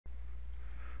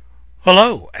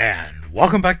Hello, and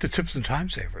welcome back to Tips and Time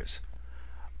Savers.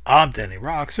 I'm Danny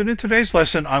Rocks, and in today's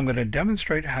lesson, I'm going to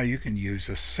demonstrate how you can use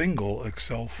a single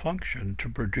Excel function to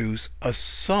produce a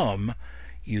sum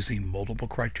using multiple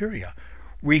criteria,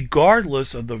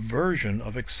 regardless of the version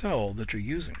of Excel that you're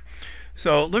using.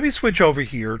 So let me switch over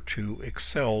here to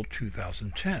Excel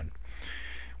 2010.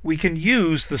 We can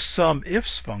use the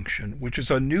SUMIFS function, which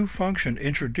is a new function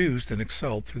introduced in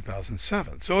Excel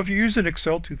 2007. So if you're using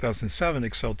Excel 2007,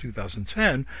 Excel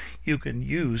 2010, you can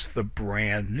use the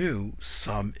brand new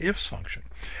SUMIFS function.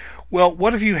 Well,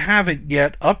 what if you haven't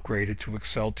yet upgraded to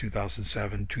Excel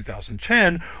 2007,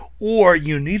 2010, or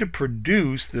you need to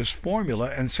produce this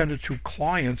formula and send it to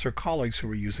clients or colleagues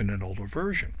who are using an older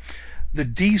version? The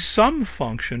DSUM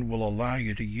function will allow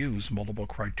you to use multiple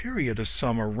criteria to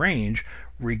sum a range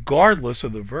regardless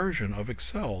of the version of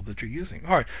Excel that you're using.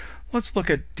 All right, let's look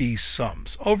at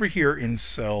DSUMs. Over here in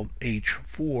cell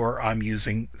H4, I'm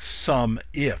using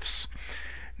SUMIFS.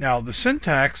 Now, the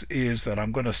syntax is that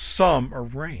I'm going to sum a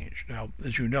range. Now,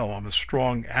 as you know, I'm a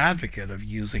strong advocate of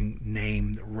using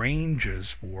named ranges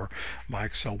for my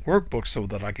Excel workbook so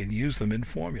that I can use them in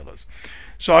formulas.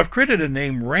 So I've created a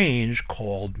name range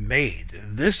called made.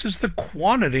 This is the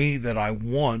quantity that I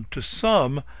want to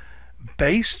sum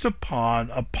based upon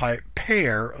a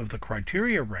pair of the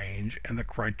criteria range and the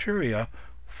criteria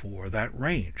for that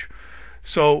range.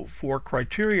 So for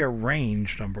criteria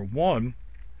range number 1,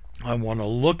 I want to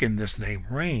look in this name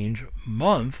range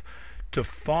month to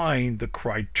find the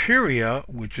criteria,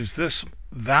 which is this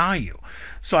value.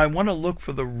 So I want to look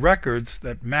for the records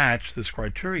that match this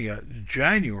criteria,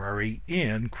 January,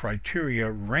 in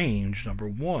criteria range number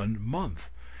 1, month.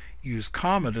 Use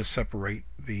comma to separate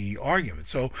the argument.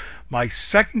 So my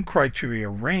second criteria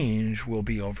range will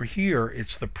be over here.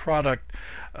 It's the product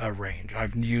range.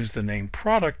 I've used the name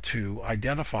product to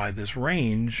identify this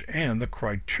range, and the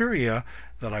criteria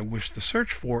that I wish to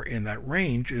search for in that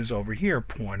range is over here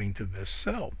pointing to this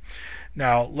cell.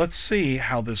 Now let's see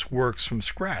how this works from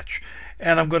scratch.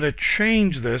 And I'm going to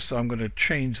change this. I'm going to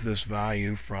change this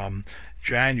value from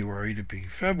January to be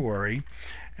February.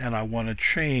 And I want to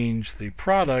change the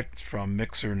product from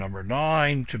mixer number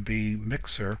 9 to be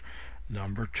mixer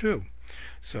number 2.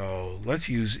 So let's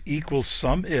use equals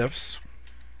SUMIFS.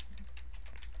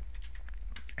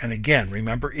 And again,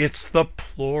 remember, it's the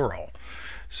plural.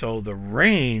 So the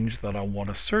range that I want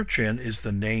to search in is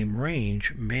the name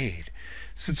range made.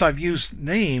 Since I've used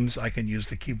names, I can use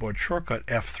the keyboard shortcut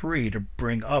F3 to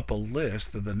bring up a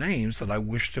list of the names that I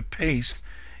wish to paste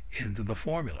into the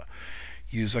formula.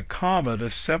 Use a comma to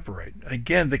separate.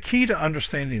 Again, the key to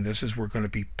understanding this is we're going to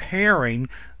be pairing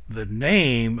the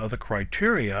name of the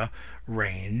criteria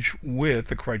range with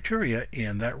the criteria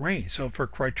in that range. So for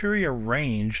criteria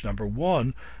range number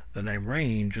 1, the name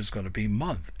range is going to be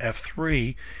month.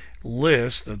 F3,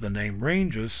 list of the name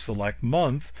ranges, select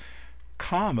month,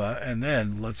 comma, and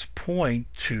then let's point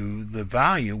to the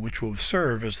value which will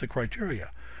serve as the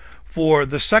criteria. For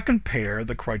the second pair,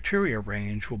 the criteria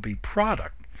range will be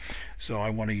product. So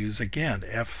I want to use again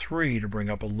F3 to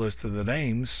bring up a list of the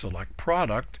names, select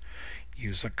product,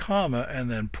 use a comma,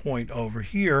 and then point over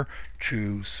here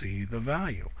to see the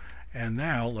value. And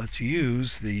now let's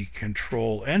use the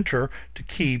Control Enter to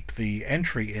keep the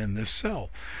entry in this cell.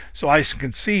 So I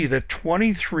can see that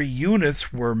 23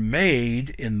 units were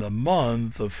made in the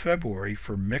month of February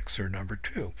for mixer number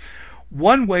 2.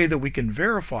 One way that we can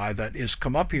verify that is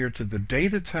come up here to the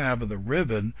Data tab of the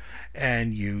ribbon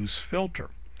and use Filter.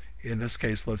 In this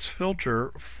case, let's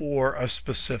filter for a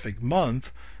specific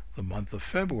month, the month of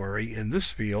February in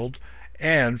this field,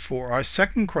 and for our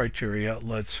second criteria,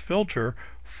 let's filter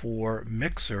for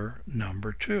mixer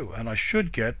number 2, and I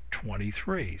should get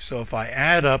 23. So if I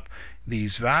add up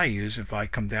these values, if I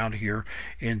come down here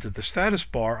into the status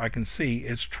bar, I can see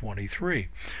it's 23.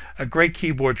 A great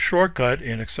keyboard shortcut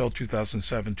in Excel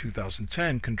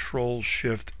 2007-2010,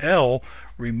 Control-Shift-L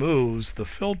removes the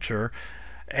filter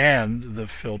and the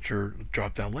filter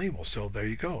drop-down label. So there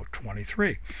you go,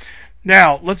 23.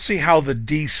 Now let's see how the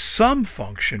DSUM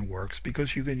function works,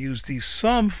 because you can use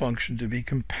DSUM function to be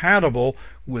compatible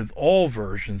with all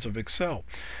versions of Excel.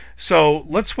 So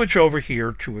let's switch over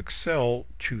here to Excel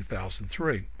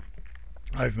 2003.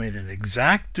 I've made an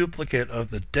exact duplicate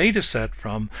of the data set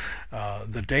from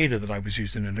the data that I was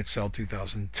using in Excel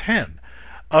 2010.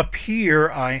 Up here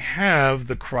I have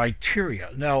the criteria.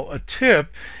 Now a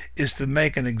tip is to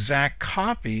make an exact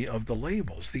copy of the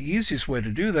labels. The easiest way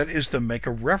to do that is to make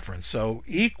a reference. So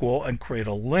equal and create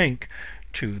a link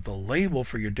to the label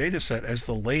for your data set as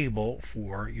the label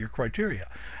for your criteria.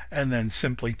 And then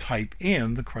simply type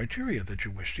in the criteria that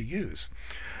you wish to use.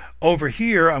 Over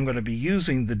here, I'm going to be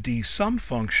using the DSUM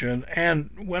function,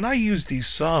 and when I use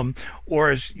DSUM,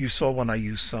 or as you saw when I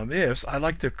use SUMIFS, I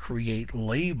like to create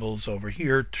labels over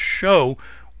here to show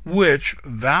which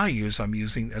values I'm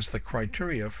using as the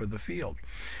criteria for the field.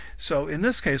 So in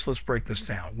this case, let's break this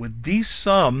down. With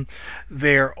DSUM,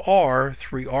 there are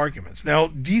 3 arguments. Now,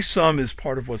 DSUM is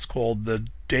part of what's called the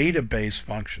database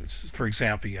functions. For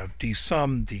example, you have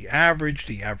DSUM, DAverage,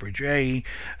 DAverage A,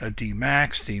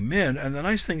 DMax, DMin, and the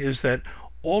nice thing is that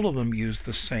all of them use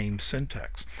the same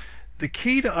syntax. The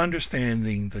key to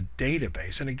understanding the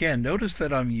database, and again, notice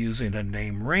that I'm using a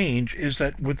name range, is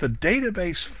that with the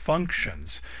database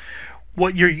functions,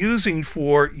 what you're using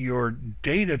for your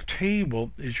data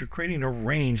table is you're creating a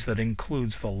range that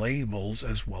includes the labels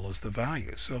as well as the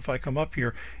values. So if I come up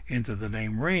here into the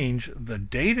name range, the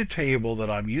data table that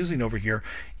I'm using over here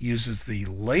uses the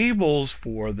labels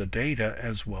for the data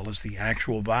as well as the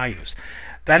actual values.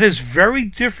 That is very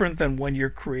different than when you're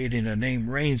creating a name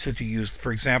range that you use,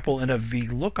 for example, in a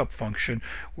VLOOKUP function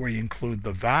where you include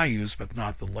the values but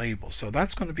not the labels. So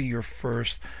that's going to be your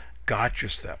first gotcha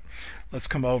step. Let's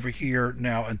come over here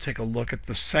now and take a look at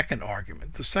the second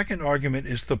argument. The second argument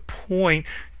is to point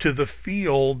to the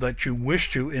field that you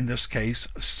wish to, in this case,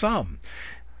 sum.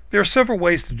 There are several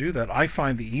ways to do that. I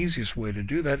find the easiest way to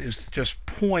do that is to just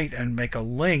point and make a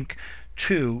link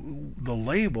to the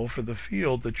label for the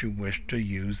field that you wish to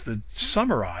use the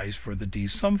summarize for the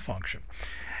DSUM function.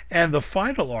 And the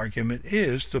final argument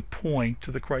is to point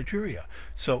to the criteria.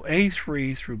 So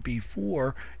A3 through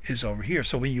B4 is over here.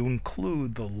 So when you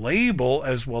include the label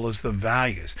as well as the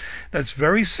values, that's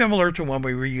very similar to when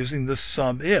we were using the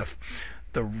SUMIF.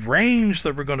 The range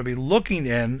that we're going to be looking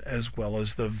in as well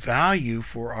as the value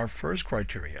for our first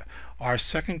criteria, our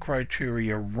second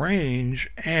criteria range,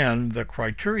 and the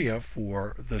criteria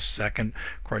for the second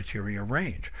criteria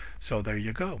range. So there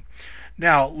you go.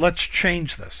 Now let's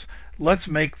change this. Let's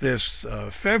make this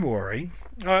February.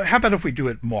 How about if we do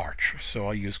it March? So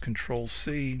I'll use Control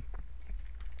C,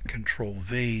 Control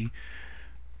V,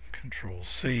 Control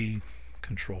C,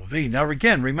 Control V. Now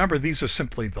again, remember these are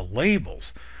simply the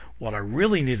labels. What I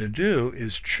really need to do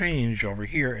is change over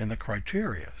here in the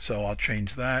criteria. So I'll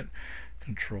change that,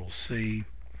 Control C,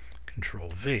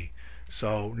 Control V.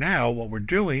 So now what we're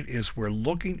doing is we're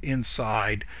looking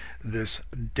inside this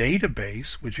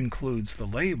database, which includes the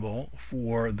label,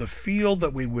 for the field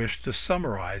that we wish to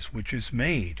summarize, which is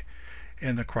made.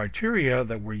 And the criteria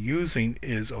that we're using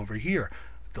is over here.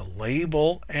 The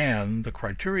label and the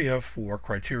criteria for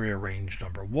criteria range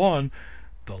number 1,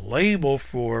 the label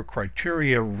for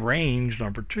criteria range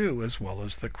number 2, as well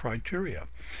as the criteria.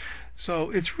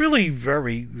 So it's really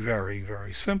very, very,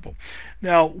 very simple.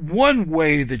 Now, one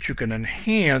way that you can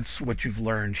enhance what you've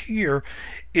learned here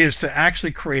is to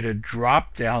actually create a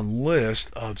drop-down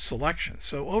list of selections.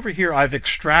 So over here, I've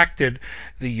extracted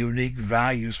the unique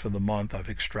values for the month. I've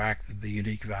extracted the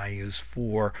unique values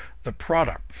for the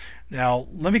product. Now,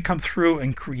 let me come through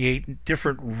and create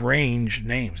different range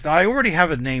names. Now, I already have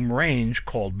a name range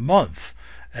called month.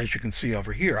 As you can see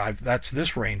over here, that's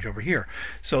this range over here.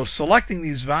 So selecting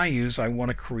these values, I want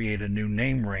to create a new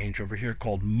name range over here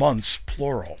called months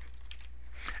plural,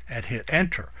 and hit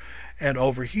enter. And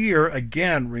over here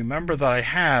again, remember that I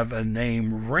have a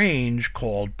name range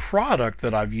called product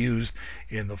that I've used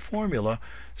in the formula.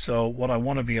 So what I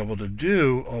want to be able to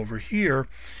do over here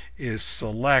is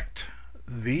select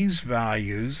these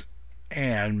values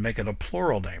and make it a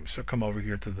plural name. So come over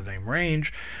here to the name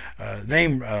range,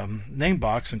 name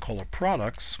box, and call it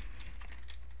products,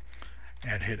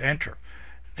 and hit enter.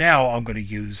 Now I'm going to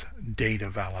use data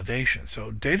validation. So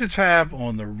data tab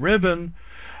on the ribbon,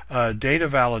 data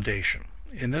validation.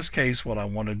 In this case, what I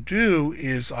want to do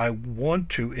is I want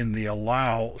to, in the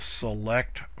allow,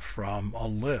 select from a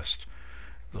list.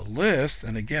 The list,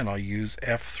 and again I'll use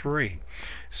F3.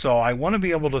 So I want to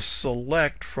be able to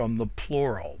select from the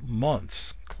plural,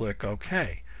 months. Click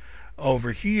OK.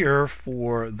 Over here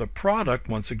for the product,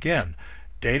 once again,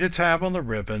 data tab on the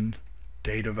ribbon,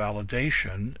 data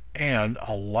validation, and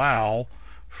allow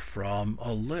from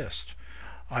a list.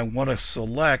 I want to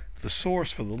select the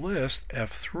source for the list,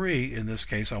 F3. In this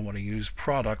case, I want to use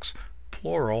products,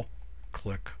 plural.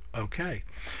 Click OK.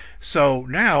 So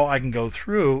now I can go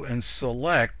through and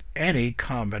select any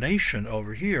combination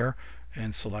over here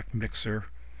and select mixer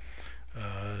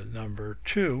number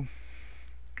 2.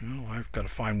 Oh, I've got to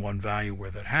find one value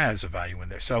where that has a value in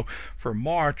there. So for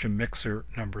March, and mixer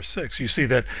number 6. You see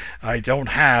that I don't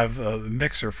have a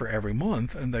mixer for every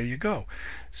month, and there you go.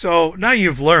 So now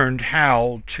you've learned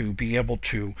how to be able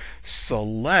to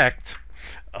select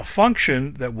a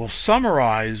function that will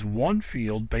summarize one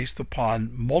field based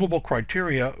upon multiple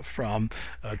criteria from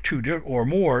two or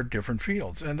more different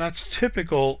fields. And that's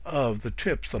typical of the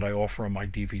tips that I offer on my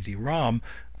DVD-ROM,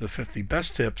 the 50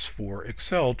 Best Tips for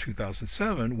Excel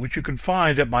 2007, which you can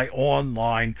find at my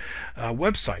online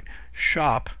website,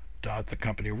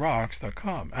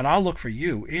 shop.thecompanyrocks.com. And I'll look for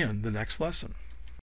you in the next lesson.